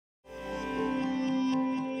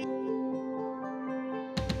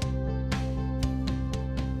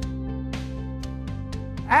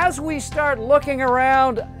As we start looking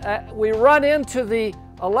around, we run into the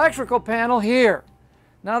electrical panel here.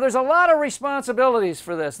 Now there's a lot of responsibilities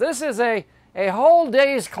for this. This is a whole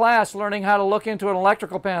day's class learning how to look into an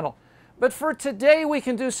electrical panel. But for today we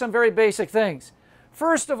can do some very basic things.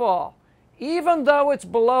 First of all, even though it's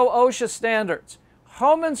below OSHA standards,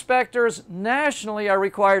 home inspectors nationally are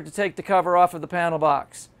required to take the cover off of the panel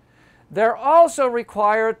box. They're also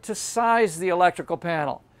required to size the electrical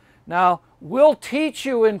panel. Now, we'll teach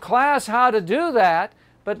you in class how to do that,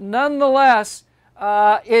 but nonetheless,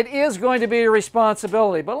 it is going to be a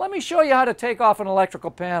responsibility. But let me show you how to take off an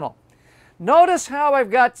electrical panel. Notice how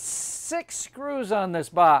I've got 6 screws on this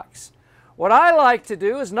box. What I like to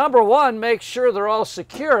do is, number one, make sure they're all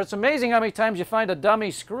secure. It's amazing how many times you find a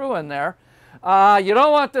dummy screw in there. You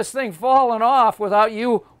don't want this thing falling off without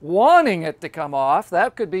you wanting it to come off.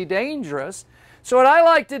 That could be dangerous. So what I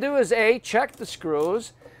like to do is A, check the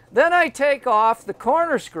screws. Then I take off the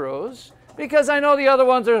corner screws because I know the other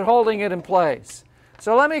ones are holding it in place.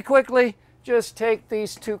 So let me quickly just take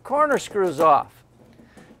these 2 corner screws off.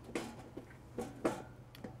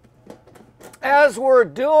 As we're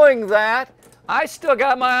doing that, I still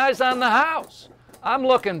got my eyes on the house. I'm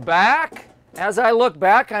looking back. As I look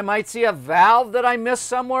back, I might see a valve that I missed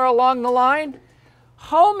somewhere along the line.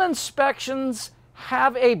 Home inspections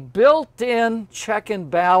have a built-in check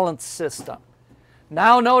and balance system.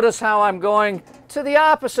 Now notice how I'm going to the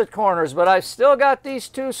opposite corners, but I've still got these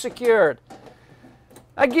 2 secured.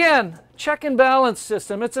 Again, check and balance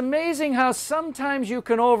system. It's amazing how sometimes you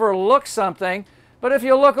can overlook something, but if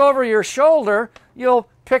you look over your shoulder, you'll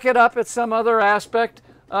pick it up at some other aspect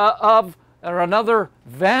or another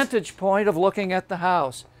vantage point of looking at the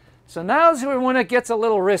house. So now's when it gets a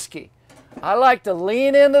little risky. I like to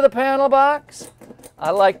lean into the panel box.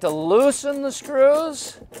 I like to loosen the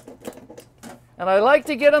screws. And I like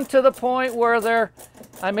to get them to the point where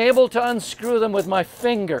I'm able to unscrew them with my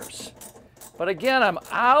fingers. But again, I'm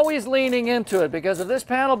always leaning into it because if this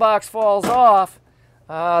panel box falls off,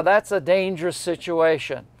 that's a dangerous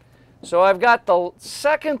situation. So I've got the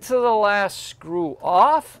second to the last screw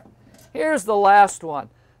off. Here's the last one.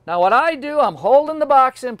 Now what I do, I'm holding the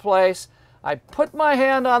box in place. I put my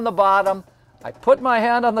hand on the bottom, I put my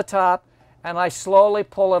hand on the top, and I slowly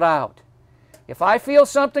pull it out. If I feel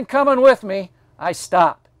something coming with me, I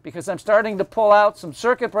stop because I'm starting to pull out some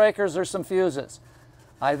circuit breakers or some fuses.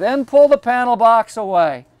 I then pull the panel box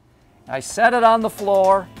away. I set it on the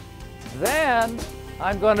floor. Then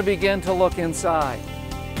I'm going to begin to look inside.